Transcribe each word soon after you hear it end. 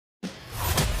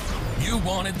You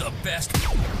wanted the best.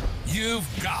 You've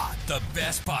got the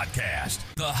best podcast,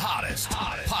 the hottest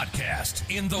podcast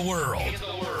in the world.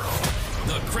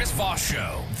 The Chris Voss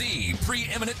Show, the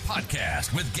preeminent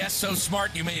podcast with guests so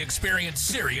smart you may experience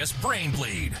serious brain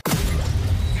bleed.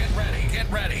 Get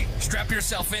ready. Strap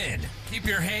yourself in. Keep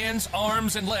your hands,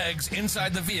 arms, and legs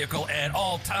inside the vehicle at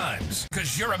all times,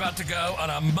 because you're about to go on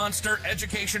a monster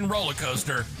education roller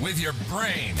coaster with your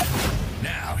brain.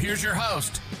 Now, here's your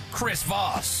host, Chris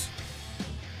Voss.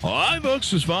 Hi,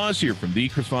 folks. Chris Voss here from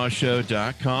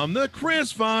thechrisvossshow.com,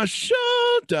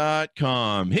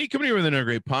 thechrisvossshow.com. Hey, coming here with another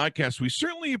great podcast. We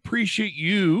certainly appreciate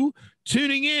you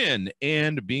tuning in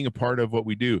and being a part of what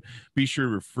we do. Be sure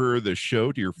to refer the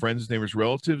show to your friends, neighbors,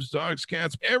 relatives, dogs,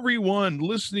 cats, everyone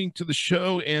listening to the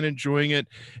show and enjoying it.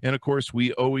 And, of course,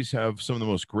 we always have some of the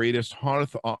most greatest,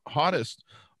 hottest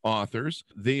authors.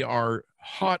 They are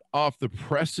hot off the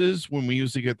presses. When we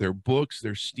usually get their books,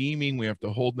 they're steaming. We have to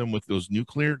hold them with those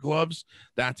nuclear gloves.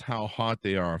 That's how hot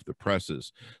they are off the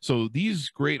presses. So these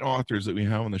great authors that we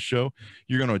have on the show,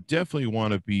 you're going to definitely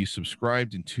want to be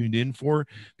subscribed and tuned in for,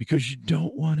 because you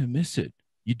don't want to miss it.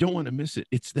 You don't want to miss it.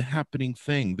 It's the happening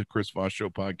thing, the Chris Voss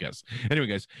Show Podcast. Anyway,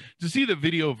 guys, to see the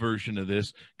video version of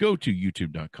this, go to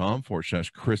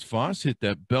youtube.com/Chris Voss. Hit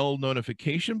that bell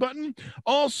notification button.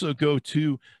 Also, go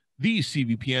to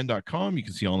thecvpn.com. You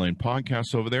can see online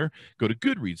podcasts over there. Go to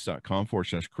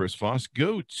goodreads.com/Chris Voss.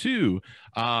 Go to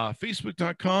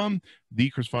facebook.com, The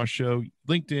Chris Voss Show,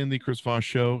 LinkedIn, The Chris Voss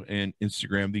Show, and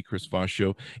Instagram, The Chris Voss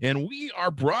Show. And we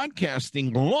are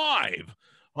broadcasting live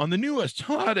on the newest,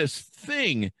 hottest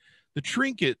thing, the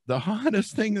trinket, the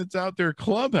hottest thing that's out there,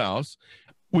 Clubhouse.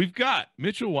 We've got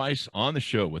Mitchell Weiss on the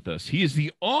show with us. He is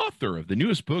the author of the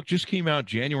newest book, just came out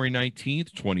January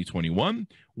 19th, 2021,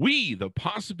 We, the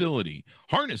Possibility,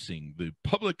 Harnessing the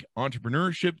Public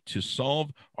Entrepreneurship to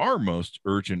Solve Our Most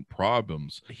Urgent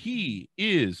Problems. He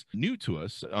is new to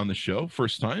us on the show,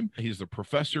 first time. He's the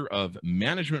professor of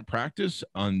management practice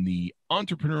on the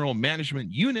Entrepreneurial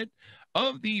Management Unit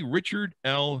of the Richard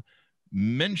L.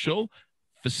 Menschel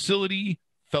Facility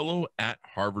Fellow at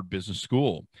Harvard Business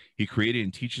School. He created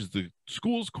and teaches the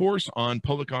school's course on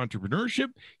public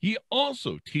entrepreneurship. He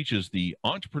also teaches the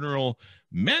entrepreneurial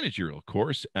managerial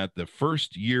course at the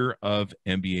first year of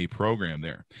MBA program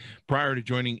there. Prior to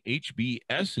joining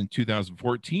HBS in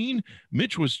 2014,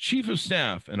 Mitch was chief of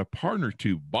staff and a partner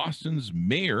to Boston's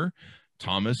mayor,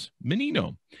 Thomas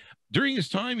Menino. During his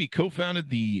time, he co-founded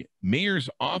the Mayor's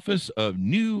Office of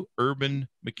New Urban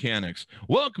Mechanics.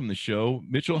 Welcome to the show,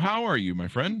 Mitchell. How are you, my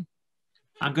friend?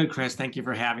 I'm good, Chris. Thank you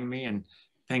for having me, and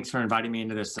thanks for inviting me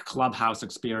into this Clubhouse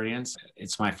experience.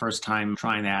 It's my first time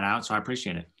trying that out, so I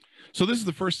appreciate it. So this is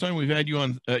the first time we've had you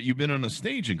on. You've been on a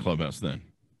stage in Clubhouse, then?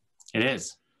 It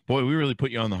is. Boy, we really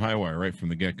put you on the high wire right from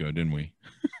the get-go, didn't we?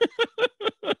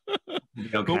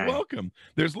 Okay. But welcome.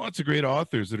 There's lots of great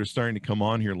authors that are starting to come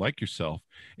on here like yourself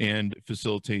and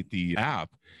facilitate the app.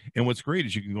 And what's great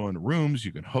is you can go into rooms,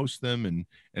 you can host them and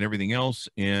everything else,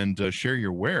 and share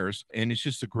your wares. And it's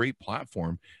just a great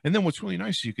platform. And then what's really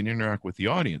nice is you can interact with the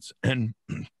audience. And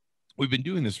we've been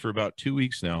doing this for about 2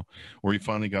 weeks now, where we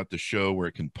finally got the show where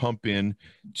it can pump in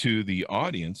to the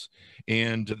audience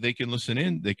and they can listen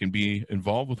in, they can be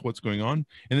involved with what's going on,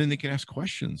 and then they can ask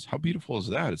questions. How beautiful is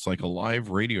that? It's like a live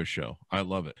radio show. I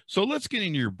love it. So let's get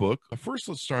into your book. First,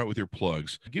 let's start with your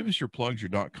plugs. Give us your plugs, your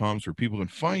 .coms, where people can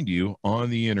find you on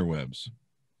the interwebs.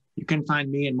 You can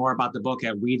find me and more about the book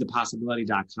at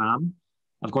wethepossibility.com.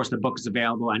 Of course, the book is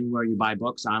available anywhere you buy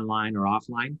books, online or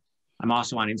offline. I'm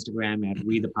also on Instagram at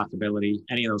We the Possibility.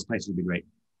 Any of those places would be great.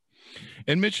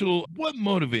 And Mitchell, what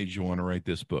motivated you want to write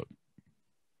this book?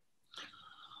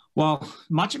 Well,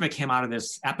 much of it came out of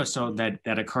this episode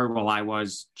that occurred while I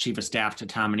was chief of staff to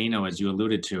Tom Menino, as you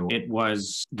alluded to. It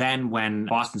was then when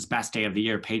Boston's best day of the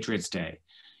year, Patriots Day,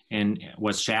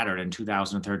 was shattered in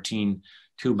 2013.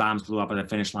 2 bombs blew up at the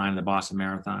finish line of the Boston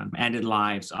Marathon, ended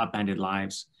lives, upended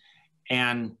lives.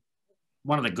 And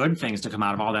one of the good things to come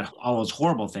out of all those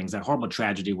horrible things, that horrible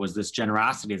tragedy, was this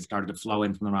generosity that started to flow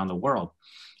in from around the world.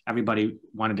 Everybody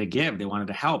wanted to give, they wanted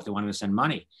to help, they wanted to send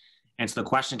money. And so the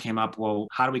question came up, well,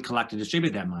 how do we collect and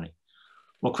distribute that money?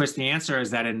 Well, Chris, the answer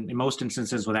is that in most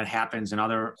instances where that happens and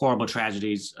other horrible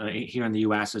tragedies here in the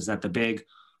US, is that the big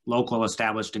local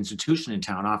established institution in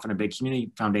town, often a big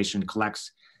community foundation,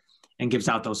 collects and gives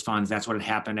out those funds. That's what had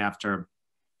happened after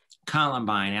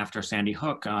Columbine, after Sandy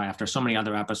Hook, after so many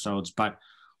other episodes. But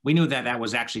we knew that that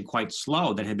was actually quite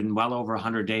slow, that had been well over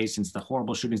 100 days since the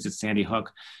horrible shootings at Sandy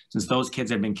Hook, since those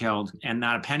kids had been killed, and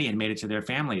not a penny had made it to their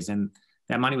families. And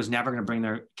that money was never going to bring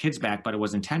their kids back, but it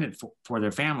was intended for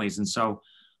their families. And so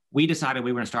we decided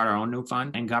we were going to start our own new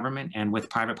fund in government and with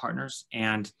private partners.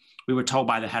 And we were told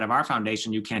by the head of our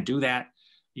foundation, you can't do that.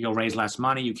 You'll raise less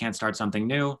money. You can't start something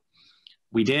new.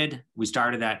 We did. We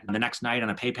started that the next night on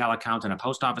a PayPal account in a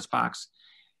post office box.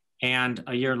 And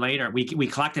a year later, we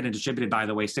collected and distributed, by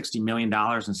the way, $60 million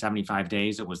in 75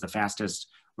 days. It was the fastest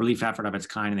relief effort of its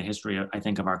kind in the history, I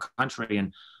think, of our country.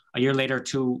 And a year later,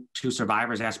 two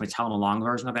survivors asked me to tell them a long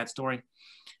version of that story.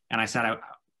 And I said,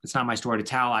 it's not my story to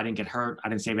tell. I didn't get hurt. I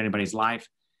didn't save anybody's life.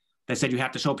 They said, you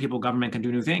have to show people government can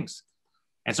do new things.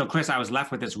 And so, Chris, I was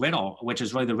left with this riddle, which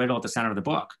is really the riddle at the center of the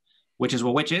book, which is,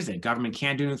 well, which is it? Government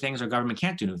can do new things or government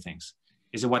can't do new things?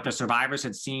 Is it what the survivors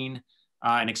had seen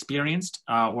and experienced?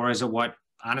 Or is it what,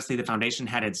 honestly, the foundation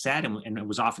had said and it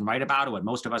was often right about, or what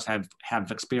most of us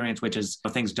have experienced, which is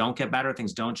things don't get better,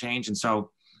 things don't change. And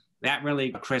so that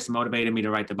really, Chris, motivated me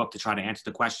to write the book to try to answer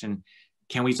the question,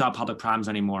 can we solve public problems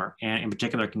anymore? And in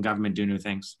particular, can government do new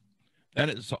things? That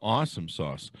is awesome,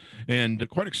 Sauce, and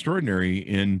quite extraordinary.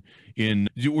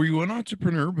 Were you an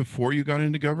entrepreneur before you got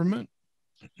into government?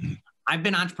 I've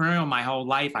been entrepreneurial my whole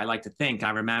life, I like to think.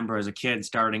 I remember as a kid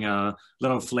starting a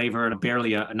little flavored,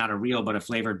 not a real, but a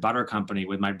flavored butter company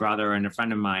with my brother and a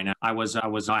friend of mine. I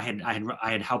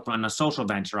had helped run a social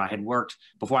venture. I had worked,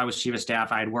 before I was chief of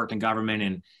staff, I had worked in government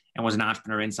and was an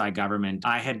entrepreneur inside government.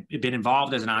 I had been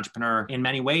involved as an entrepreneur in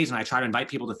many ways, and I try to invite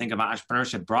people to think about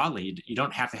entrepreneurship broadly. You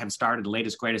don't have to have started the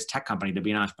latest, greatest tech company to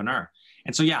be an entrepreneur.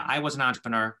 And so, yeah, I was an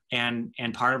entrepreneur, and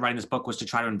part of writing this book was to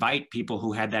try to invite people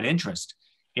who had that interest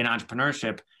in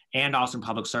entrepreneurship and also in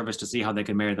public service to see how they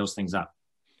could marry those things up.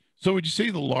 So would you say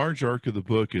the large arc of the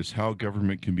book is how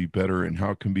government can be better and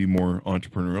how it can be more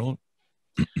entrepreneurial?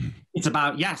 It's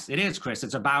about, yes, it is, Chris.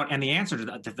 It's about, and the answer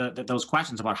to those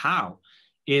questions about how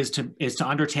is to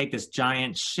undertake this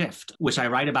giant shift, which I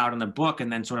write about in the book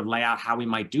and then sort of lay out how we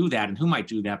might do that and who might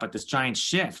do that. But this giant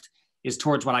shift is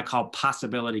towards what I call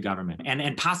possibility government.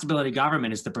 And possibility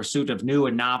government is the pursuit of new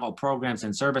and novel programs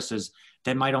and services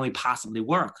that might only possibly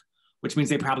work, which means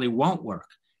they probably won't work.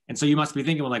 And so you must be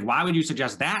thinking, well, like, why would you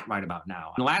suggest that right about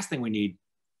now? And the last thing we need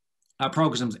are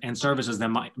programs and services that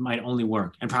might only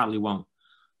work and probably won't.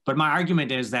 But my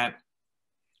argument is that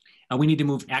we need to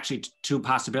move actually to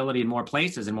possibility in more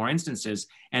places and more instances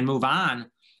and move on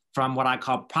from what I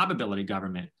call probability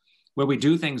government, where we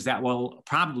do things that will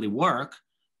probably work,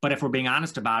 but if we're being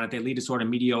honest about it, they lead to sort of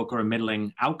mediocre or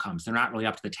middling outcomes. They're not really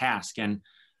up to the task. And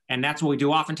that's what we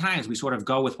do oftentimes. We sort of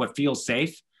go with what feels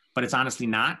safe, but it's honestly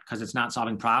not, because it's not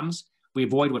solving problems. We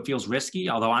avoid what feels risky,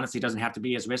 although honestly it doesn't have to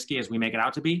be as risky as we make it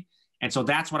out to be. And so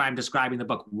that's what I'm describing in the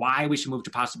book, why we should move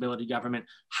to possibility government,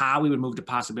 how we would move to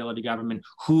possibility government,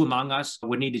 who among us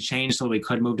would need to change so we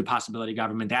could move to possibility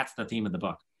government. That's the theme of the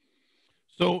book.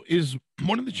 So is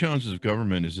one of the challenges of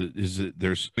government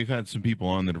we've had some people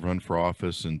on that have run for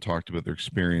office and talked about their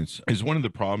experience. Is one of the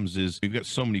problems is we've got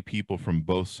so many people from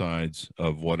both sides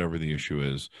of whatever the issue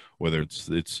is, whether it's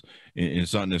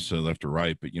not necessarily left or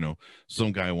right, but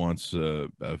some guy wants a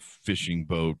fishing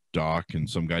boat dock and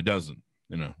some guy doesn't.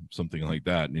 Something like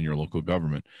that in your local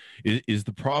government. Is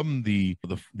the problem the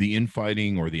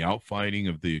infighting or the outfighting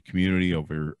of the community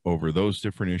over those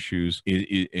different issues?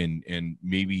 And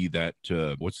maybe that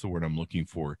what's the word I'm looking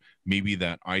for? Maybe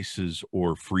that ices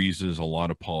or freezes a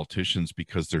lot of politicians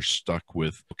because they're stuck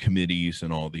with committees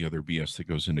and all the other BS that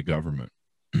goes into government.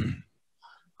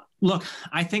 Look,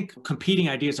 I think competing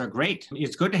ideas are great.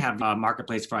 It's good to have a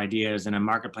marketplace for ideas and a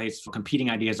marketplace for competing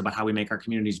ideas about how we make our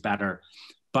communities better.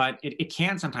 But it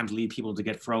can sometimes lead people to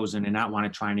get frozen and not want to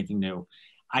try anything new.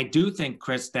 I do think,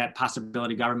 Chris, that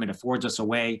possibility government affords us a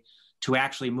way to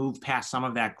actually move past some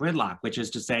of that gridlock, which is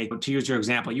to say, to use your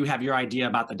example, you have your idea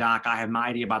about the dock, I have my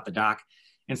idea about the dock.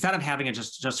 Instead of having it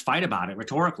just fight about it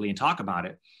rhetorically and talk about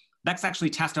it, let's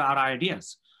actually test out our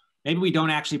ideas. Maybe we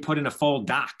don't actually put in a full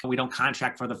dock. We don't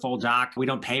contract for the full dock. We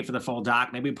don't pay for the full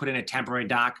dock. Maybe we put in a temporary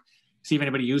dock, see if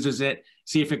anybody uses it,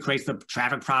 see if it creates the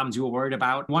traffic problems you were worried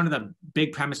about. One of the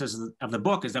big premises of the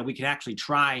book is that we can actually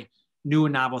try new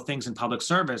and novel things in public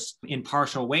service in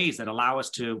partial ways that allow us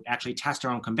to actually test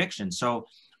our own convictions. So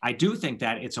I do think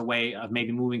that it's a way of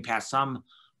maybe moving past some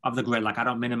of the grid. Like I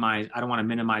don't want to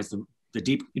minimize the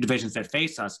deep divisions that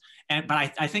face us.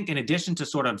 But I think in addition to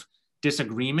sort of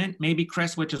disagreement, maybe,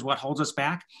 Chris, which is what holds us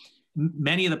back,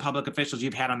 many of the public officials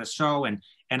you've had on the show and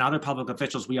other public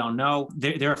officials we all know,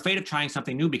 they're afraid of trying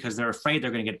something new because they're afraid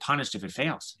they're going to get punished if it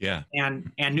fails. Yeah.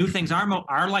 And new things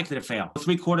are likely to fail.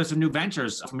 3/4 of new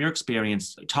ventures, from your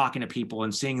experience, talking to people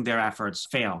and seeing their efforts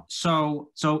fail.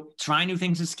 So trying new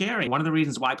things is scary. One of the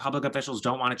reasons why public officials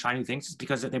don't want to try new things is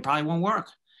because they probably won't work.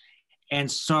 And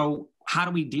so how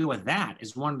do we deal with that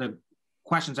is one of the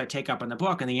questions I take up in the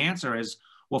book. And the answer is,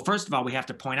 Well, first of all, we have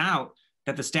to point out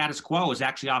that the status quo is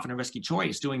actually often a risky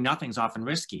choice. Doing nothing is often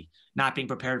risky. Not being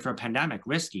prepared for a pandemic,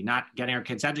 risky. Not getting our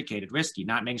kids educated, risky.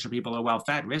 Not making sure people are well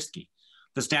fed, risky.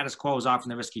 The status quo is often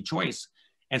the risky choice.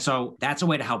 And so that's a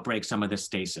way to help break some of this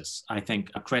stasis, I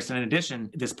think, Chris. And in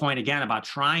addition, this point again about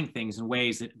trying things in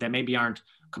ways that maybe aren't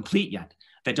complete yet,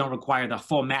 that don't require the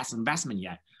full massive investment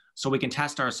yet. So we can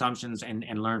test our assumptions and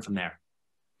learn from there.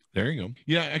 There you go.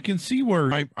 Yeah, I can see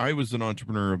where I was an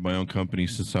entrepreneur of my own company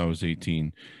since I was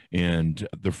 18, and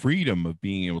the freedom of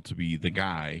being able to be the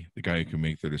guy who can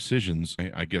make the decisions.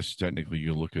 I guess technically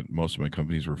you look at most of my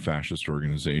companies were fascist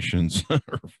organizations or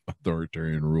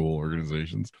authoritarian rule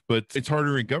organizations, but it's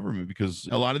harder in government because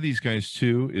a lot of these guys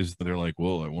too is they're like,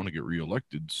 well, I want to get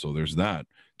reelected. So there's that.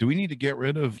 Do we need to get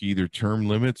rid of either term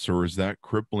limits, or is that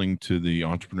crippling to the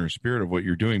entrepreneur spirit of what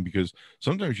you're doing? Because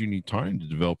sometimes you need time to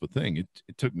develop a thing.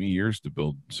 It took me years to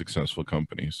build successful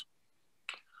companies.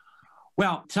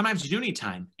 Well, sometimes you do need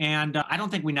time. And I don't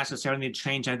think we necessarily need to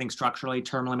change anything structurally,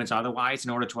 term limits otherwise,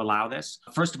 in order to allow this.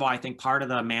 First of all, I think part of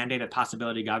the mandate of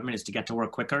possibility government is to get to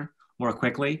work more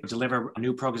quickly, deliver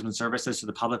new programs and services to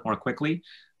the public more quickly.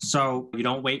 So you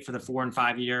don't wait for the 4 and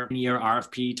 5 year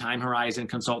RFP time horizon,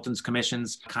 consultants,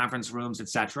 commissions, conference rooms, et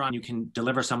cetera. And you can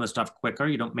deliver some of the stuff quicker.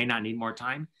 You may not need more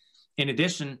time. In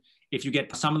addition, if you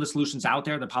get some of the solutions out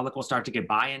there, the public will start to get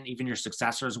buy-in. Even your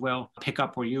successors will pick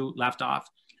up where you left off.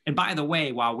 And by the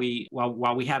way, while we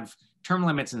have term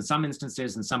limits in some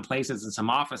instances, in some places, in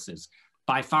some offices,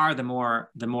 by far the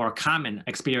more common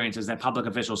experience is that public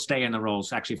officials stay in the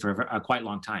roles actually for a quite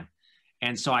long time.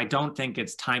 And so I don't think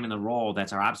it's time in the role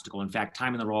that's our obstacle. In fact,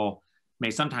 time in the role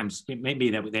it may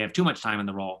be that they have too much time in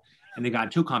the role and they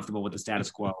got too comfortable with the status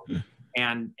quo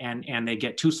and they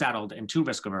get too settled and too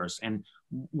risk averse. And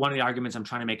one of the arguments I'm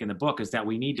trying to make in the book is that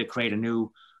we need to create a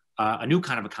new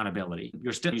kind of accountability.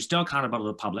 You're still accountable to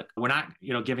the public. We're not,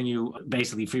 giving you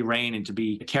basically free rein and to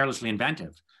be carelessly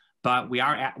inventive. But we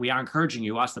are encouraging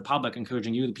you, us, the public,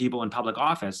 encouraging you, the people in public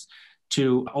office,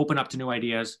 to open up to new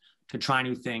ideas, to try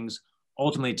new things,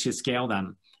 ultimately to scale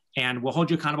them. And we'll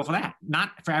hold you accountable for that.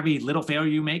 Not for every little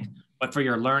failure you make, but for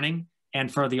your learning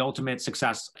and for the ultimate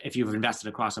success if you've invested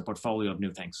across a portfolio of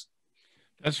new things.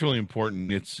 That's really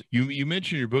important. It's you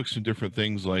mentioned in your book some different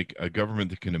things like a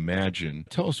government that can imagine.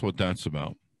 Tell us what that's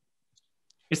about.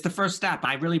 It's the first step.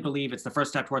 I really believe it's the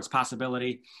first step towards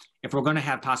possibility. If we're going to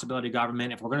have possibility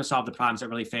government, if we're going to solve the problems that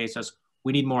really face us,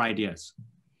 we need more ideas.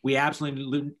 We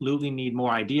absolutely need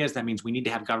more ideas. That means we need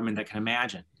to have government that can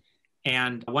imagine.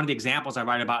 And one of the examples I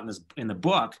write about in the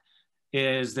book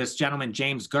is this gentleman,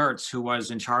 James Gertz, who was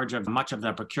in charge of much of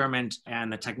the procurement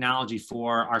and the technology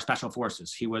for our special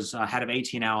forces. He was head of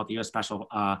AT&L at the U.S. Special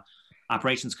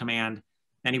Operations Command.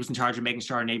 And he was in charge of making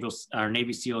sure our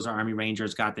Navy SEALs, our Army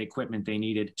Rangers got the equipment they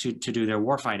needed to do their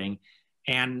warfighting,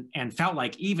 and felt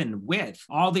like even with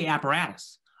all the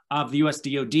apparatus of the U.S.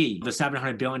 DoD, the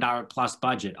 $700 billion plus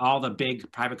budget, all the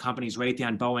big private companies,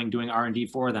 Raytheon, Boeing doing R&D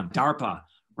for them, DARPA,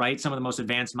 right, some of the most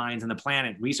advanced minds on the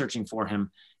planet researching for him,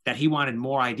 that he wanted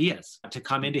more ideas to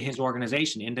come into his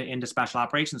organization, into Special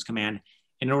Operations Command,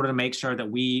 in order to make sure that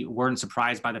we weren't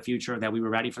surprised by the future, that we were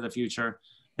ready for the future,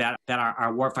 that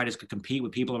our warfighters could compete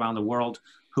with people around the world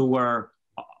who were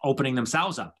opening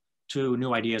themselves up to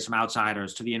new ideas from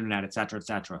outsiders, to the internet, et cetera, et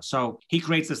cetera. So he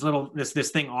creates this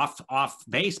thing off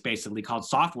base, basically, called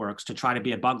SoftWorks, to try to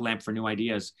be a bug lamp for new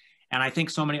ideas. And I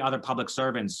think so many other public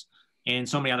servants in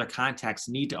so many other contexts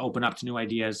need to open up to new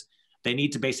ideas. They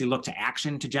need to basically look to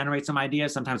action to generate some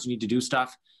ideas. Sometimes you need to do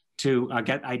stuff to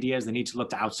get ideas. They need to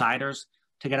look to outsiders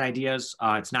to get ideas.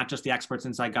 It's not just the experts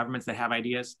inside governments that have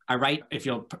ideas. I write, if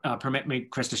you'll permit me,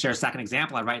 Chris, to share a second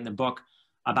example, I write in the book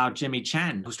about Jimmy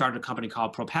Chen, who started a company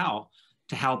called Propel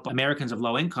to help Americans of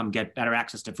low income get better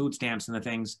access to food stamps and the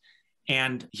things.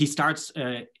 And he starts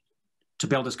to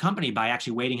build his company by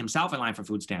actually waiting himself in line for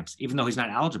food stamps, even though he's not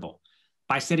eligible,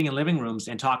 by sitting in living rooms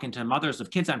and talking to mothers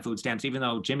of kids on food stamps, even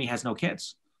though Jimmy has no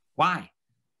kids. Why?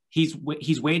 He's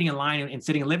waiting in line and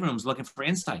sitting in living rooms looking for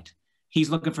insight. He's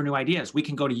looking for new ideas. We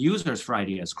can go to users for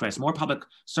ideas, Chris. More public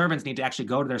servants need to actually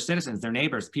go to their citizens, their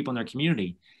neighbors, people in their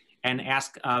community, and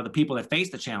ask the people that face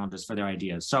the challenges for their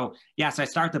ideas. So yes, I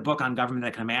start the book on government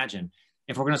that can imagine.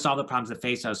 If we're going to solve the problems that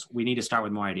face us, we need to start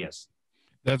with more ideas.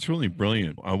 That's really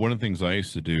brilliant. One of the things I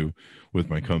used to do with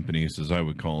my companies is I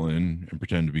would call in and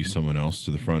pretend to be someone else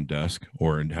to the front desk,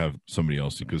 or have somebody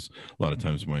else, because a lot of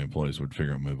times my employees would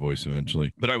figure out my voice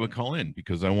eventually. But I would call in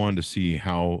because I wanted to see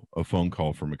how a phone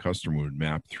call from a customer would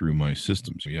map through my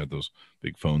system. So you had those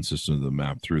big phone systems that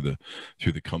map through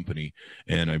the company,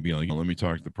 and I'd be like, let me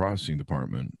talk to the processing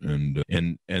department, and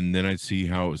then I'd see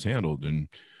how it was handled. And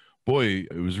boy,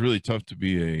 it was really tough to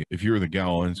be if you were the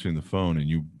gal answering the phone and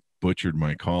you butchered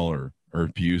my call or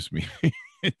abused me.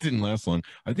 It didn't last long.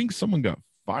 I think someone got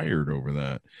fired over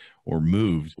that or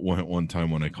moved one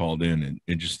time when I called in,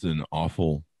 and just an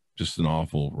awful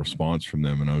response from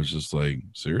them. And I was just like,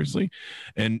 seriously?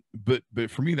 And but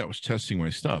for me, that was testing my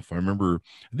stuff. I remember,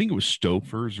 I think it was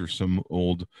Stouffer's or some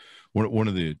old one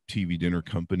of the TV dinner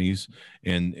companies,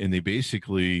 and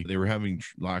they were having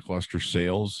lackluster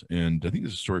sales. And I think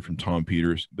this is a story from Tom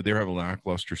Peters, but they were having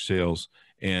lackluster sales,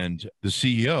 and the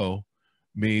CEO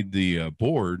made the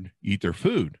board eat their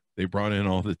food. They brought in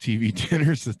all the TV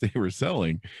dinners that they were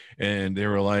selling, and they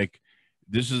were like,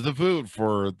 this is the food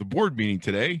for the board meeting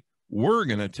today. We're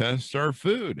going to test our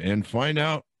food and find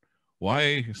out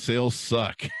why sales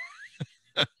suck.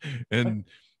 And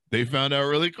they found out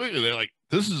really quickly. They're like,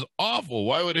 this is awful.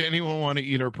 Why would anyone want to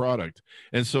eat our product?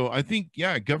 And so I think,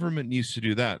 yeah, government needs to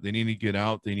do that. They need to get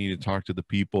out. They need to talk to the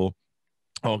people.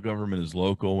 All government is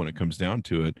local when it comes down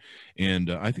to it. And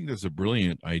I think that's a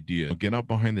brilliant idea. Get out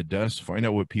behind the desk, find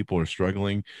out what people are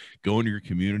struggling, go into your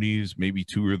communities, maybe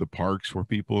tour the parks where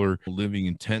people are living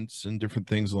in tents and different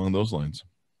things along those lines.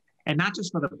 And not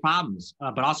just for the problems,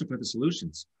 but also for the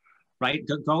solutions, right?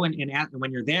 Go and ask,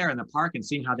 when you're there in the park and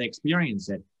seeing how they experience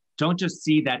it. Don't just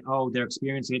see that, oh, they're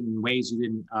experiencing it in ways you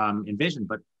didn't envision,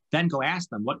 but then go ask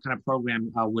them what kind of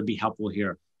program would be helpful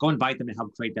here. Go invite them to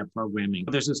help create that programming.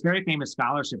 There's this very famous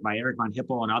scholarship by Eric von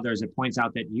Hippel and others that points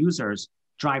out that users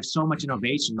drive so much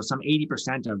innovation. Some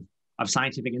 80% of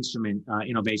scientific instrument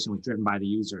innovation was driven by the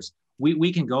users.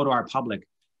 We can go to our public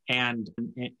and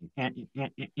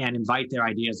invite their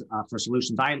ideas for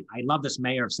solutions. I love this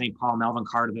mayor of St. Paul, Melvin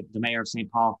Carter, the mayor of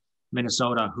St. Paul,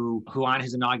 Minnesota, who on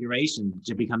his inauguration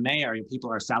to become mayor, people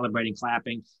are celebrating,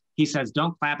 clapping. He says,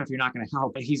 don't clap if you're not going to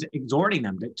help. He's exhorting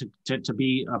them to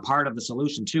be a part of the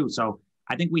solution too. So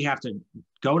I think we have to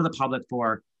go to the public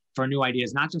for new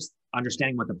ideas, not just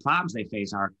understanding what the problems they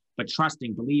face are, but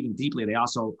trusting, believing deeply they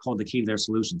also hold the key to their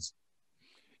solutions.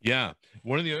 Yeah.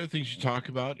 One of the other things you talk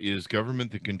about is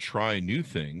government that can try new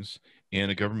things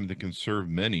and a government that can serve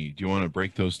many. Do you want to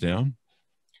break those down?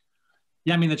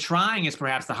 Yeah, I mean, the trying is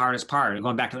perhaps the hardest part.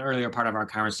 Going back to the earlier part of our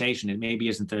conversation, it maybe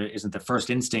isn't the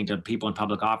first instinct of people in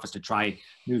public office to try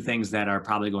new things that are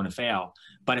probably going to fail,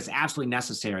 but it's absolutely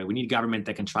necessary. We need government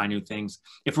that can try new things.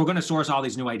 If we're going to source all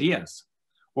these new ideas,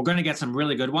 we're going to get some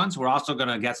really good ones. We're also going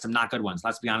to get some not good ones.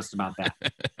 Let's be honest about that.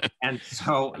 And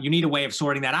so you need a way of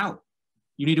sorting that out.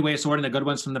 You need a way of sorting the good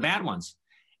ones from the bad ones.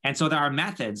 And so there are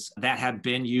methods that have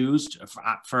been used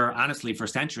honestly for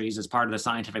centuries as part of the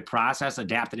scientific process,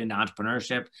 adapted into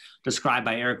entrepreneurship, described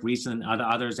by Eric Ries and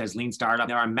others as lean startup.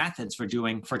 There are methods for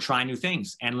trying new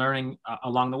things and learning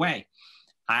along the way.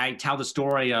 I tell the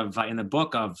story of in the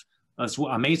book of this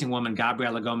amazing woman,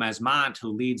 Gabriela Gomez-Mont, who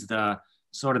leads the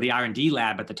R&D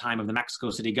lab at the time of the Mexico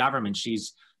City government.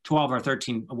 She's one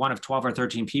of 12 or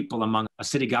 13 people among a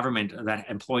city government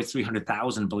that employs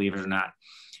 300,000, believe it or not.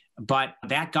 But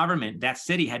that government, that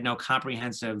city had no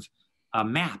comprehensive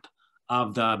map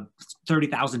of the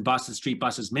 30,000 buses, street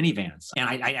buses, minivans. And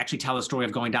I actually tell the story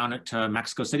of going down to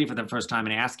Mexico City for the first time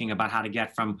and asking about how to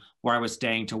get from where I was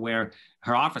staying to where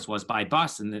her office was by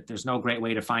bus, and that there's no great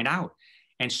way to find out.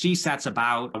 And she sets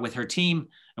about with her team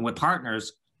and with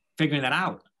partners figuring that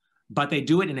out. But they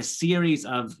do it in a series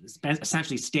of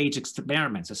essentially stage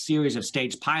experiments, a series of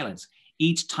stage pilots,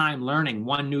 each time learning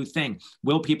one new thing.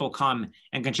 Will people come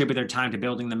and contribute their time to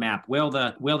building the map? Will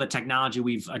the technology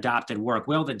we've adopted work?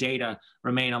 Will the data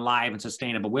remain alive and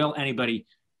sustainable? Will anybody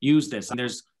use this? And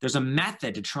there's a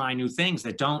method to try new things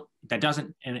that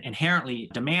doesn't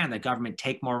inherently demand that government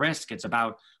take more risk. It's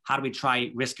about how do we try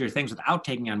riskier things without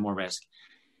taking on more risk.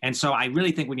 And so I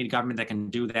really think we need a government that can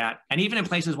do that. And even in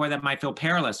places where that might feel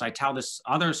perilous, I tell this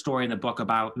other story in the book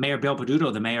about Mayor Bill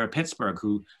Peduto, the mayor of Pittsburgh,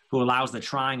 who allows the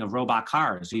trying of robot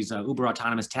cars. These Uber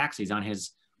autonomous taxis on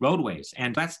his roadways.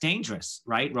 And that's dangerous,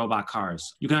 right? Robot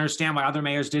cars. You can understand why other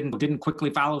mayors didn't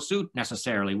quickly follow suit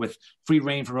necessarily with free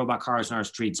reign for robot cars in our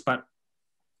streets. But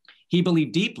he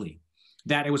believed deeply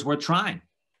that it was worth trying.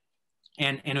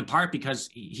 And in part because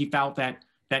he felt that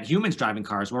humans driving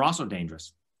cars were also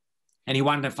dangerous. And he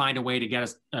wanted to find a way to get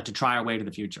us to try our way to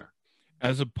the future.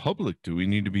 As a public, do we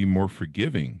need to be more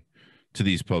forgiving to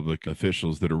these public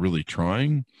officials that are really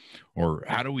trying? Or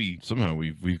how do we, somehow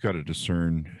we've got to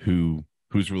discern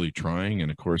who's really trying? And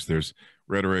of course, there's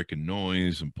rhetoric and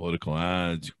noise and political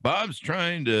ads. Bob's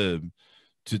trying to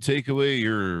take away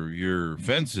your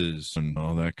fences and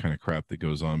all that kind of crap that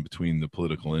goes on between the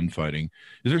political infighting.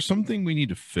 Is there something we need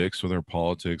to fix with our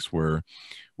politics where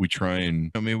we try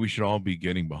and, maybe we should all be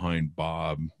getting behind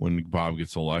Bob when Bob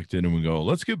gets elected and we go,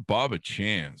 let's give Bob a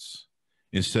chance.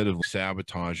 instead of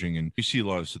sabotaging. And you see a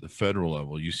lot of this at the federal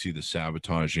level. You see the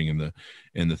sabotaging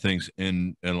and the things,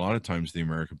 and a lot of times the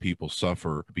American people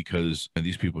suffer because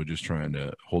these people are just trying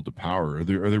to hold the power. Are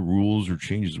there rules or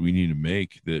changes we need to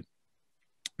make that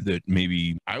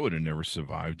maybe I would have never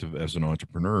survived as an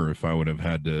entrepreneur if I would have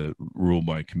had to rule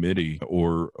by committee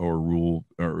or rule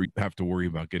or have to worry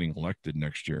about getting elected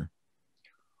next year?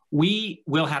 We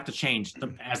will have to change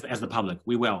as the public.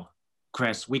 We will,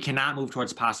 Chris. We cannot move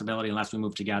towards possibility unless we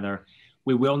move together.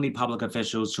 We will need public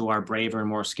officials who are braver and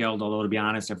more skilled, although to be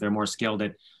honest, if they're more skilled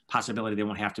at possibility, they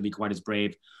won't have to be quite as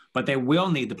brave. But they will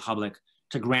need the public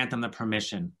to grant them the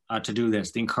permission to do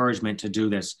this, the encouragement to do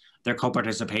this, their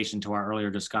co-participation to our earlier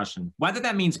discussion. Whether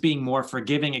that means being more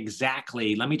forgiving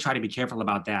exactly, let me try to be careful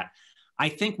about that. I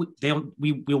think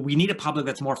we need a public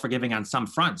that's more forgiving on some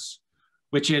fronts,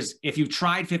 which is if you've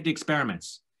tried 50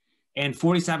 experiments and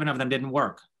 47 of them didn't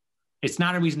work, it's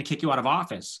not a reason to kick you out of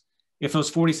office. If those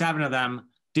 47 of them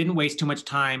didn't waste too much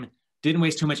time, didn't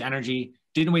waste too much energy,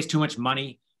 didn't waste too much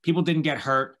money, people didn't get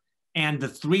hurt, and the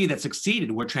 3 that succeeded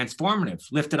were transformative,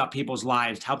 lifted up people's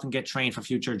lives, helped them get trained for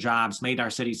future jobs, made our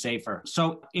city safer.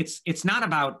 So it's not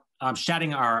about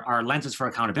shedding our lenses for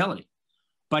accountability,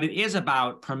 but it is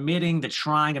about permitting the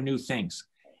trying of new things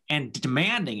and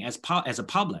demanding as a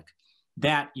public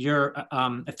that you're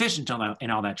efficient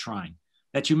in all that trying,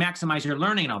 that you maximize your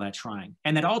learning in all that trying,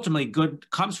 and that ultimately good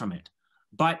comes from it.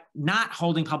 But not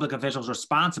holding public officials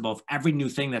responsible if every new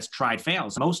thing that's tried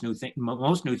fails. Most new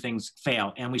things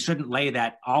fail, and we shouldn't lay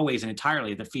that always and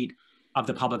entirely at the feet of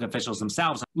the public officials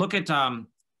themselves. Look at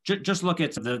just look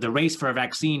at the race for a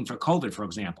vaccine for COVID, for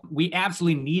example. We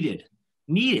absolutely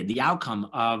needed the outcome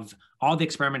of all the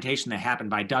experimentation that happened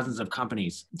by dozens of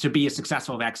companies to be a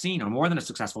successful vaccine or more than a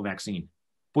successful vaccine.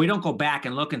 But we don't go back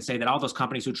and look and say that all those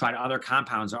companies who tried other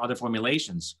compounds or other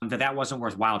formulations, that wasn't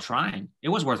worthwhile trying. It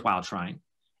was worthwhile trying.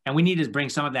 And we need to bring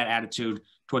some of that attitude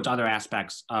towards other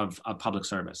aspects of public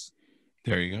service.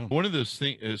 There you go. One of those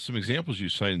things, some examples you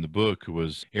cite in the book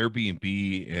was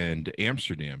Airbnb and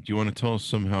Amsterdam. Do you want to tell us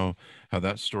somehow how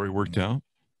that story worked out?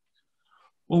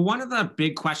 Well, one of the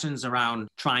big questions around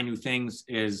trying new things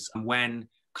is when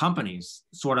companies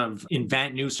sort of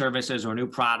invent new services or new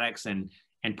products and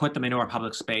put them into our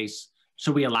public space.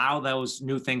 Should we allow those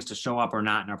new things to show up or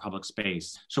not in our public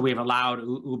space? So we have allowed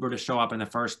Uber to show up in the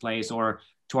first place, or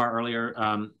to our earlier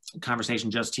conversation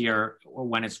just here,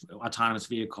 when it's autonomous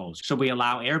vehicles. Should we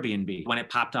allow Airbnb when it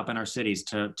popped up in our cities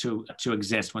to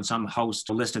exist, when some host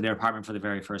listed their apartment for the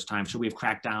very first time? Should we have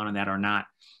cracked down on that or not?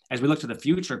 As we look to the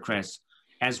future, Chris,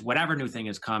 as whatever new thing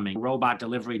is coming, robot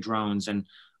delivery drones and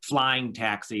flying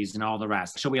taxis and all the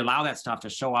rest, should we allow that stuff to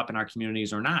show up in our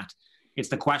communities or not? It's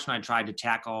the question I tried to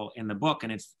tackle in the book,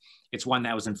 and it's one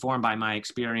that was informed by my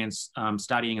experience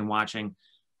studying and watching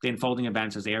the unfolding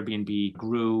events as Airbnb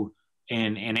grew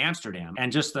in Amsterdam.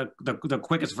 And just the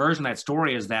quickest version of that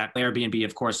story is that Airbnb,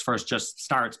 of course, first just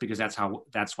starts because that's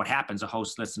what happens. A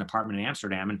host lists an apartment in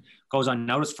Amsterdam and goes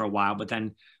unnoticed for a while, but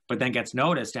then gets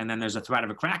noticed, and then there's a threat of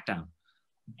a crackdown.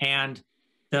 And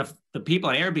the people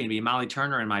at Airbnb, Molly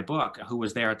Turner in my book, who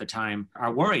was there at the time,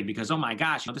 are worried because, oh my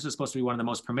gosh, this is supposed to be one of the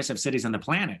most permissive cities on the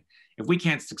planet. If we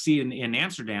can't succeed in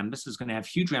Amsterdam, this is going to have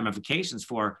huge ramifications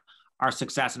for our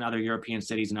success in other European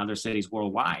cities and other cities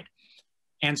worldwide.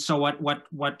 And so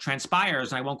what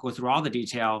transpires, and I won't go through all the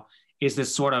detail, is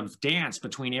this sort of dance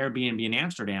between Airbnb and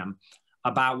Amsterdam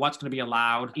about what's going to be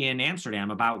allowed in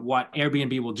Amsterdam, about what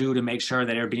Airbnb will do to make sure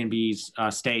that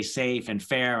Airbnbs stay safe and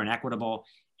fair and equitable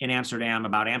in Amsterdam,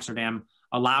 about Amsterdam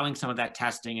allowing some of that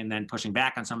testing and then pushing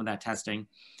back on some of that testing.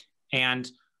 And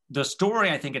the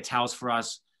story I think it tells for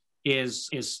us is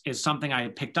something I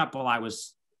picked up while I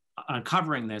was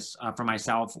uncovering this for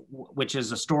myself, which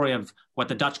is a story of what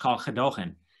the Dutch call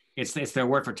gedogen. It's their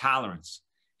word for tolerance.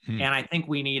 And I think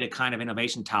we need a kind of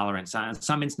innovation tolerance. In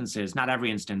some instances, not every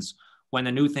instance, when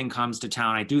the new thing comes to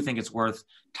town, I do think it's worth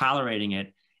tolerating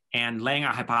it and laying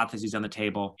our hypotheses on the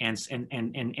table and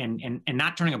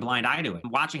not turning a blind eye to it,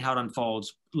 watching how it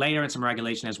unfolds, layer in some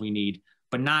regulation as we need,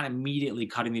 but not immediately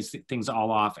cutting these things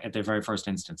all off at their very first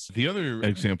instance. The other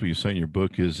example you cite in your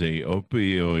book is a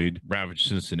opioid ravaged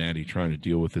Cincinnati trying to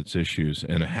deal with its issues,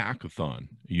 and a hackathon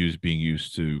being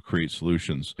used to create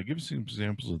solutions. Give us some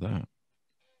examples of that.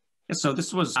 Yeah, so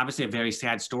this was obviously a very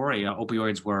sad story.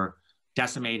 Opioids were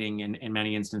decimating in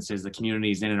many instances the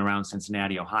communities in and around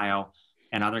Cincinnati, Ohio,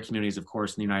 and other communities, of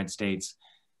course, in the United States,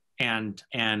 and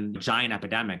giant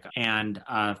epidemic. And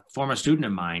a former student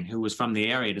of mine who was from the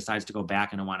area decides to go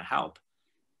back and to want to help.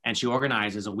 And she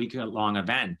organizes a week-long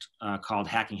event called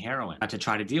Hacking Heroin to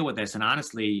try to deal with this. And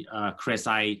honestly, Chris,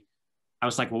 I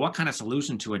was like, well, what kind of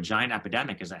solution to a giant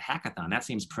epidemic is a hackathon? That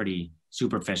seems pretty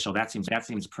superficial. That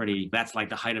seems pretty, that's like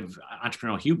the height of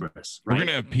entrepreneurial hubris, right? We're going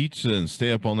to have pizza and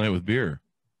stay up all night with beer.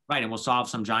 Right, and we'll solve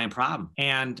some giant problem.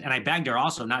 And I begged her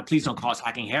also, please don't call us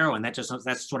hacking heroin. That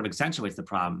sort of accentuates the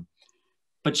problem.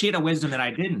 But she had a wisdom that I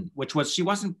didn't, which was she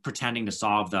wasn't pretending to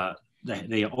solve the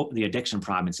addiction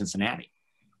problem in Cincinnati.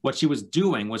 What she was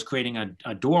doing was creating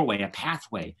a doorway, a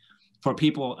pathway for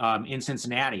people in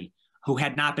Cincinnati who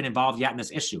had not been involved yet in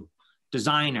this issue.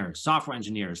 Designers, software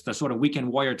engineers, the sort of weekend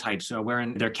warrior types who are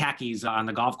wearing their khakis on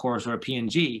the golf course or a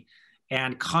P&G,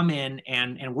 and come in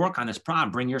and work on this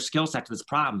problem, bring your skill set to this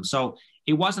problem. So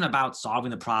it wasn't about solving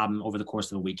the problem over the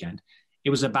course of the weekend. It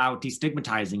was about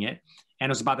destigmatizing it. And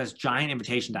it was about this giant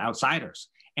invitation to outsiders.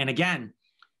 And again,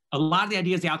 a lot of the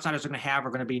ideas the outsiders are going to have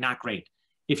are going to be not great.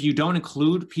 If you don't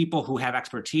include people who have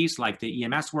expertise, like the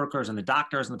EMS workers and the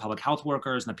doctors and the public health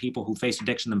workers and the people who face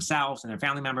addiction themselves and their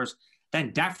family members,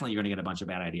 then definitely you're going to get a bunch of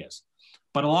bad ideas.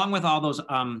 But along with all those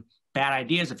bad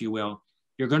ideas, if you will,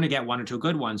 you're going to get one or two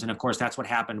good ones. And of course, that's what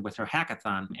happened with her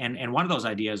hackathon. And one of those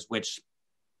ideas, which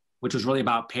was really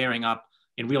about pairing up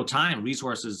in real time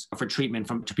resources for treatment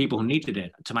to people who needed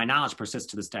it, to my knowledge, persists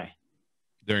to this day.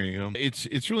 There you go.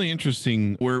 It's really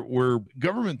interesting where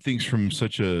government thinks from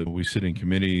we sit in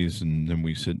committees and then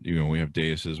we sit, we have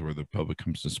daises where the public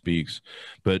comes and speaks,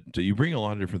 but you bring a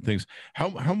lot of different things.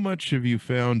 How much have you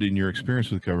found in your experience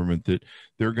with government that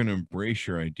they're going to embrace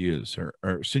your ideas?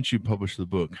 Or since you published the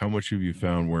book, how much have you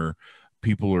found where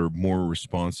people are more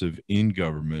responsive in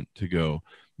government to go,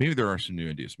 maybe there are some new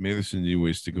ideas, maybe there's some new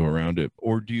ways to go around it?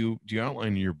 Or do you outline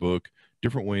in your book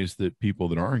different ways that people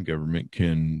that are in government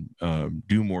can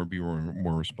do more, be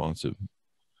more responsive?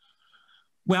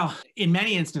 Well, in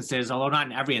many instances, although not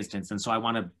in every instance, and so I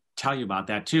want to tell you about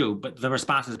that too, but the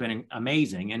response has been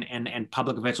amazing. And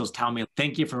public officials tell me,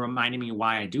 thank you for reminding me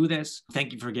why I do this.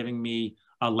 Thank you for giving me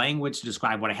a language to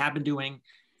describe what I have been doing.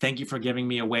 Thank you for giving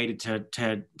me a way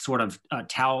to sort of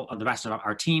tell the rest of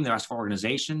our team, the rest of our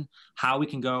organization, how we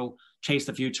can go chase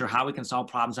the future, how we can solve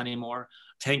problems anymore.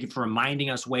 Thank you for reminding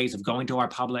us ways of going to our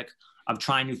public, of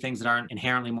trying new things that aren't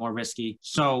inherently more risky.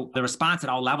 So the response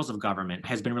at all levels of government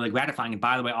has been really gratifying. And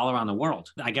by the way, all around the world.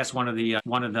 I guess one of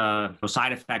the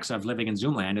side effects of living in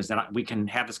Zoomland is that we can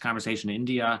have this conversation in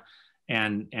India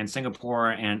and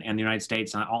Singapore and the United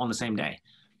States all in the same day.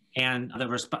 And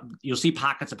you'll see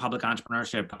pockets of public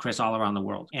entrepreneurship, Chris, all around the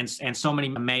world. And so many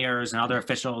mayors and other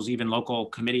officials, even local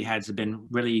committee heads, have been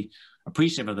really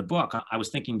appreciative of the book. I was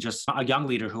thinking just a young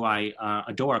leader who I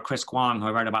adore, Chris Kwong, who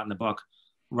I write about in the book,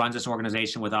 runs this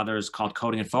organization with others called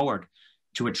Coding It Forward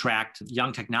to attract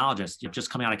young technologists, just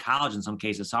coming out of college in some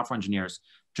cases, software engineers,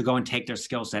 to go and take their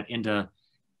skill set into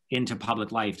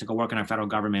public life, to go work in our federal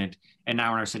government and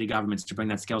now in our city governments to bring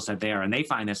that skill set there. And they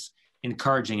find this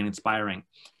encouraging and inspiring.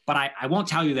 But I won't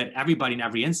tell you that everybody in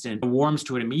every instant warms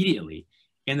to it immediately,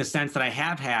 in the sense that I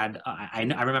have had, I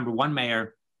remember one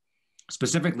mayor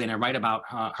specifically, and I write about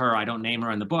her, I don't name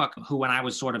her in the book, who, when I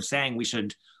was sort of saying we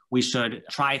should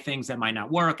try things that might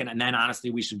not work, and then honestly,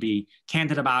 we should be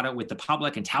candid about it with the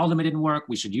public and tell them it didn't work.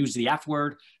 We should use the F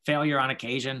word, failure, on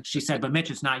occasion. She said, but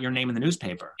Mitch, it's not your name in the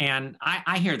newspaper. And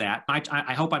I hear that.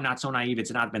 I hope I'm not so naive.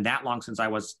 It's not been that long since I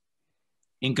was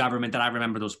in government that I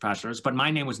remember those pressures, but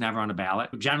my name was never on a ballot.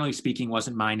 Generally speaking,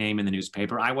 wasn't my name in the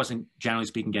newspaper. I wasn't, generally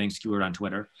speaking, getting skewered on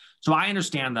Twitter. So I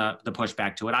understand the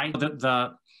pushback to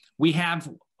it. We have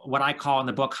what I call in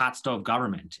the book hot stove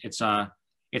government. It's a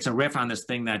riff on this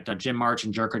thing that Jim March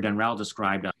and Jerker Denrell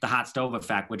described, the hot stove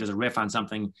effect, which is a riff on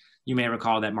something you may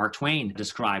recall that Mark Twain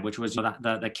described, which was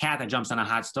the cat that jumps on a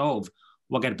hot stove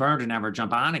will get burned and never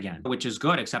jump on again, which is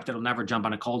good, except it'll never jump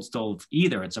on a cold stove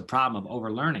either. It's a problem of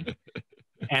overlearning.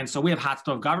 And so we have hot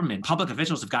stove government. Public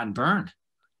officials have gotten burned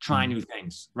trying new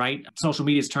things, right? Social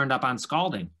media's turned up on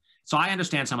scalding. So I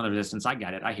understand some of the resistance. I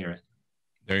get it. I hear it.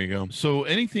 There you go. So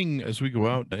anything, as we go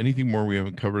out, anything more we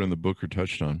haven't covered in the book or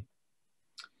touched on?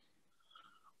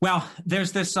 Well,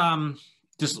 there's this,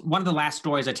 just one of the last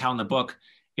stories I tell in the book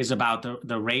is about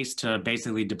the race to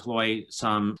basically deploy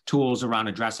some tools around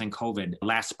addressing COVID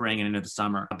last spring and into the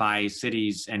summer by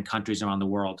cities and countries around the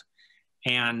world.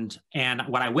 And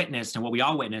what I witnessed and what we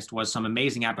all witnessed was some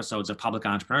amazing episodes of public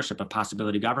entrepreneurship, of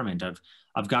possibility government,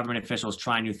 of government officials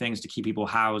trying new things to keep people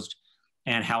housed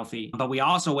and healthy. But we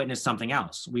also witnessed something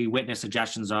else. We witnessed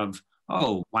suggestions of,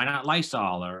 oh, why not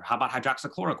Lysol? Or how about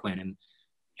hydroxychloroquine?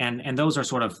 And those are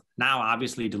sort of now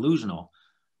obviously delusional.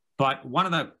 But one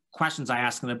of the questions I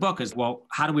ask in the book is, well,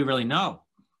 how do we really know?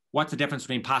 What's the difference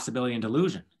between possibility and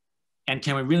delusion? And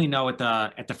can we really know at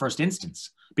the first instance?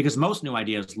 Because most new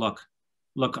ideas look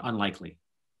unlikely.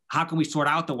 How can we sort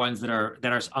out the ones that are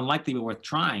unlikely but worth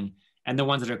trying, and the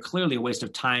ones that are clearly a waste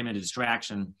of time and a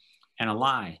distraction and a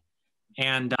lie?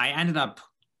 And I ended up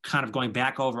kind of going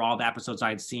back over all the episodes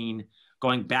I'd seen,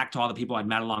 going back to all the people I'd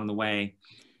met along the way,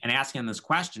 and asking this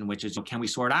question, which is, can we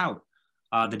sort out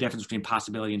the difference between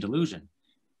possibility and delusion?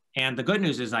 And the good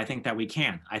news is I think that we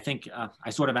can. I think I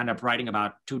sort of end up writing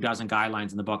about 24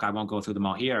 guidelines in the book. I won't go through them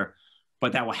all here,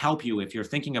 but that will help you if you're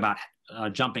thinking about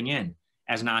jumping in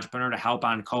as an entrepreneur to help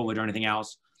on COVID or anything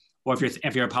else, or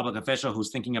if you're a public official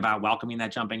who's thinking about welcoming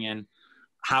that jumping in.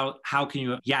 How can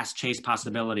you, yes, chase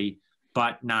possibility,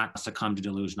 but not succumb to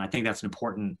delusion? I think those are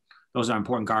important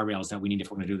guardrails that we need if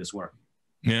we're going to do this work.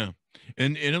 Yeah.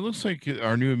 And it looks like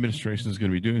our new administration is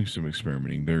going to be doing some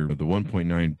experimenting there. The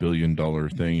 $1.9 billion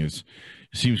thing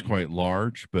seems quite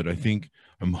large, but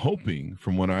I'm hoping,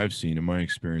 from what I've seen in my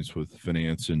experience with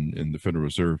finance and the Federal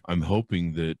Reserve, I'm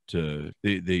hoping that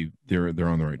they're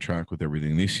on the right track with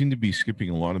everything. They seem to be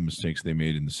skipping a lot of mistakes they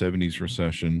made in the 70s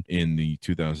recession, in the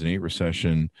 2008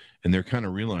 recession, and they're kind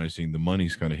of realizing the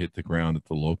money's got to hit the ground at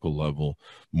the local level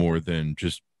more than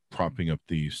just propping up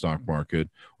the stock market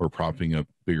or propping up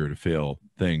bigger to fail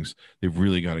things. They've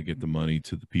really got to get the money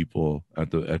to the people at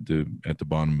the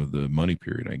bottom of the money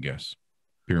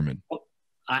pyramid.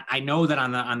 I know that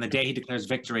on the day he declares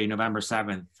victory, November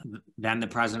 7th, then the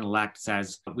president-elect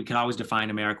says, we can always define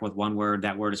America with one word.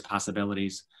 That word is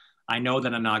possibilities. I know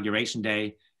that on Inauguration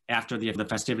Day, after the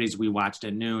festivities we watched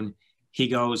at noon, he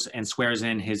goes and swears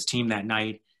in his team that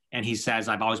night. And he says,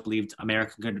 I've always believed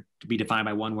America could be defined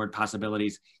by one word,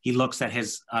 possibilities. He looks at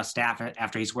his staff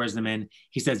after he swears them in.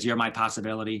 He says, you're my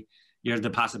possibility. You're the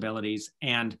possibilities.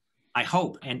 And I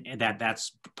hope, and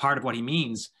that's part of what he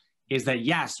means, is that,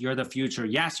 yes, you're the future.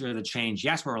 Yes, you're the change.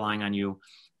 Yes, we're relying on you,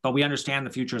 but we understand the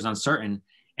future is uncertain.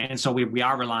 And so we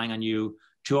are relying on you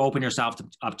to open yourself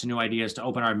up to new ideas, to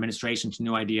open our administration to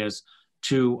new ideas,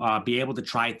 to be able to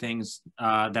try things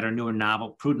that are new and novel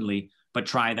prudently, but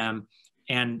try them.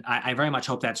 And I very much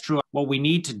hope that's true. What we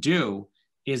need to do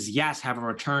is, yes, have a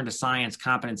return to science,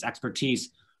 competence, expertise,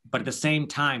 but at the same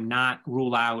time, not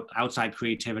rule out outside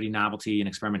creativity, novelty, and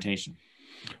experimentation.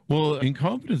 Well, in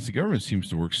confidence, the government seems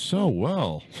to work so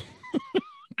well.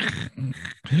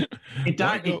 It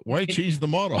does. Why change the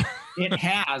model? It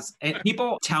has.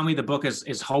 People tell me the book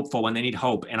is hopeful when they need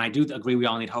hope. And I do agree we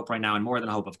all need hope right now, and more than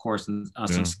hope, of course, and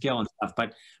some skill and stuff.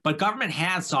 But government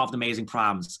has solved amazing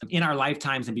problems in our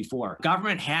lifetimes and before.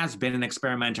 Government has been an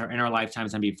experimenter in our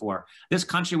lifetimes and before. This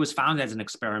country was founded as an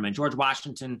experiment. George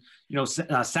Washington,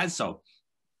 said so.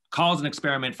 Calls an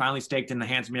experiment finally staked in the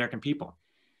hands of American people.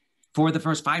 For the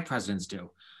first 5 presidents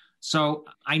do. So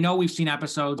I know we've seen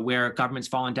episodes where government's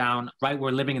fallen down, right?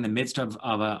 We're living in the midst of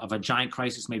a giant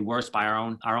crisis made worse by our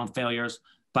own failures.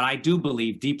 But I do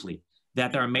believe deeply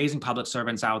that there are amazing public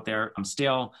servants out there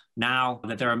still now,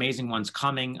 that there are amazing ones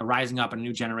coming, rising up in a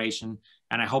new generation.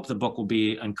 And I hope the book will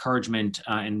be encouragement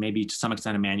and maybe to some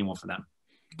extent a manual for them.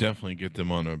 Definitely get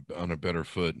them on a better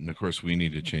foot. And of course, we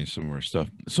need to change some of our stuff.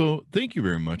 So thank you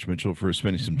very much, Mitchell, for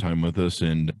spending some time with us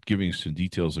and giving us some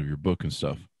details of your book and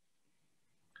stuff.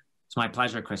 It's my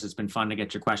pleasure, Chris. It's been fun to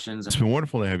get your questions. It's been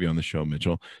wonderful to have you on the show,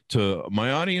 Mitchell. To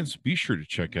my audience, be sure to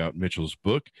check out Mitchell's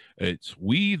book. It's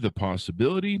We the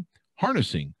Possibility,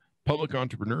 Harnessing Public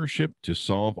Entrepreneurship to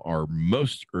Solve Our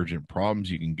Most Urgent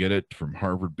Problems. You can get it from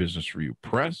Harvard Business Review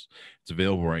Press. It's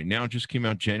available right now. It just came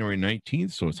out January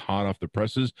 19th, so it's hot off the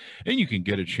presses. And you can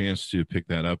get a chance to pick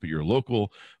that up at your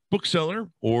local bookseller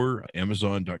or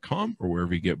amzn.com or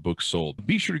wherever you get books sold.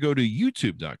 Be sure to go to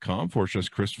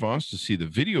youtube.com/Chris Voss to see the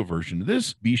video version of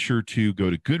this. Be sure to go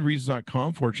to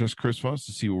goodreads.com/Chris Voss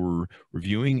to see what we're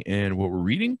reviewing and what we're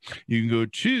reading. You can go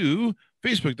to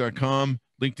facebook.com,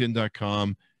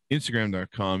 linkedin.com,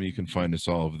 Instagram.com. You can find us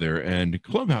all over there, and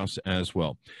Clubhouse as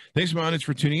well. Thanks, my audience,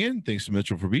 for tuning in. Thanks to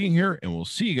Mitchell for being here, and we'll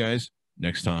see you guys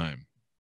next time.